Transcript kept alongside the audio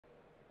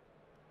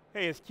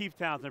Hey, it's Keith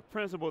Townsend,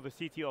 Principal of the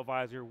CTO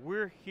Advisor.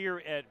 We're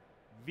here at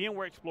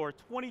VMware Explorer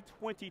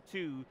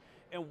 2022,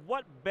 and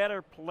what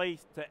better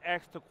place to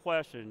ask the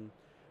question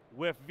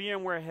with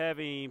VMware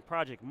having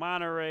Project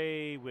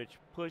Monterey, which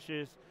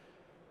pushes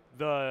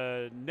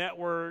the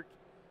network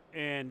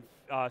and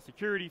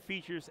security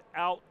features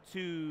out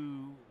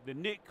to the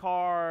NIC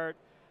card,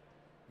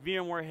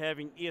 VMware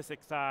having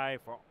ESXi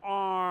for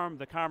ARM,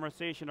 the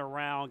conversation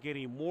around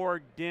getting more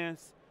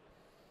dense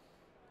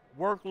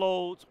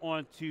workloads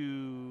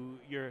onto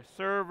your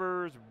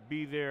servers,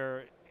 be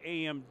there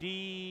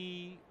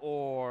AMD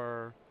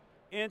or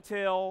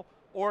Intel,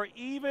 or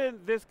even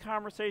this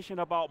conversation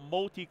about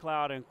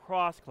multi-cloud and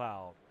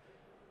cross-cloud.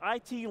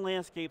 IT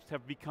landscapes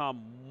have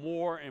become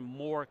more and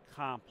more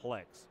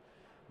complex.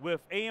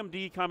 With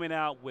AMD coming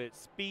out with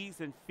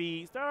speeds and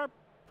feeds that are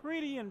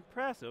pretty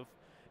impressive,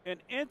 and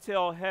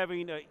Intel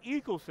having an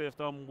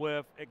ecosystem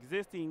with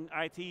existing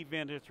IT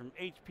vendors from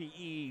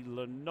HPE,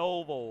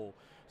 Lenovo,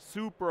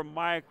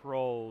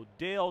 Supermicro,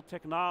 Dell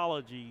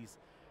Technologies,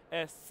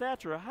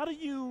 etc. How do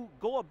you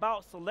go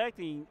about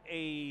selecting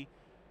a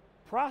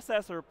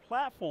processor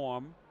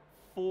platform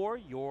for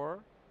your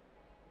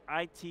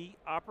IT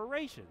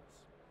operations?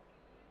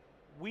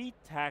 We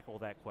tackle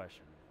that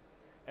question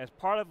as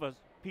part of a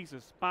piece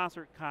of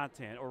sponsored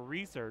content or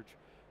research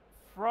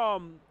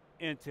from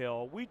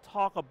Intel. We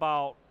talk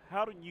about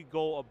how do you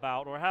go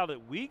about, or how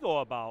did we go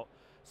about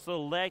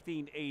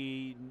selecting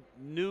a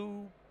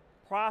new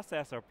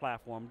processor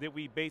platform? Did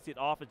we base it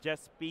off of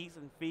just speeds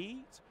and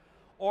feeds?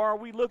 Or are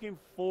we looking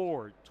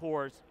forward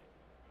towards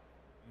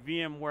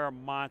VMware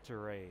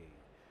Monterey,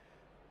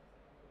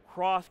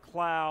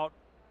 cross-cloud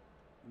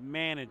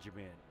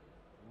management?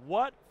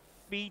 What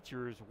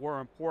features were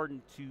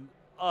important to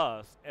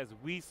us as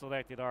we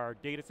selected our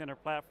data center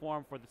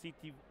platform for the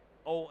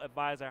CTO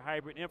Advisor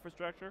hybrid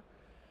infrastructure?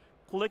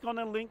 Click on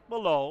the link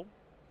below,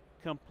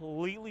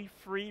 completely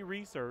free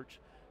research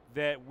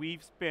that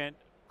we've spent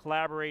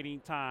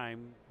collaborating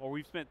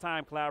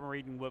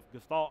with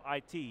Gestalt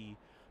IT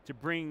to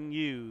bring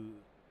you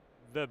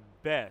the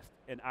best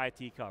in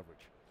IT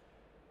coverage.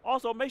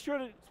 Also, make sure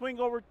to swing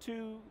over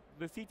to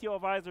the CTO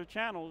Advisor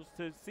channels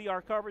to see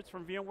our coverage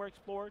from VMware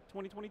Explorer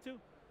 2022.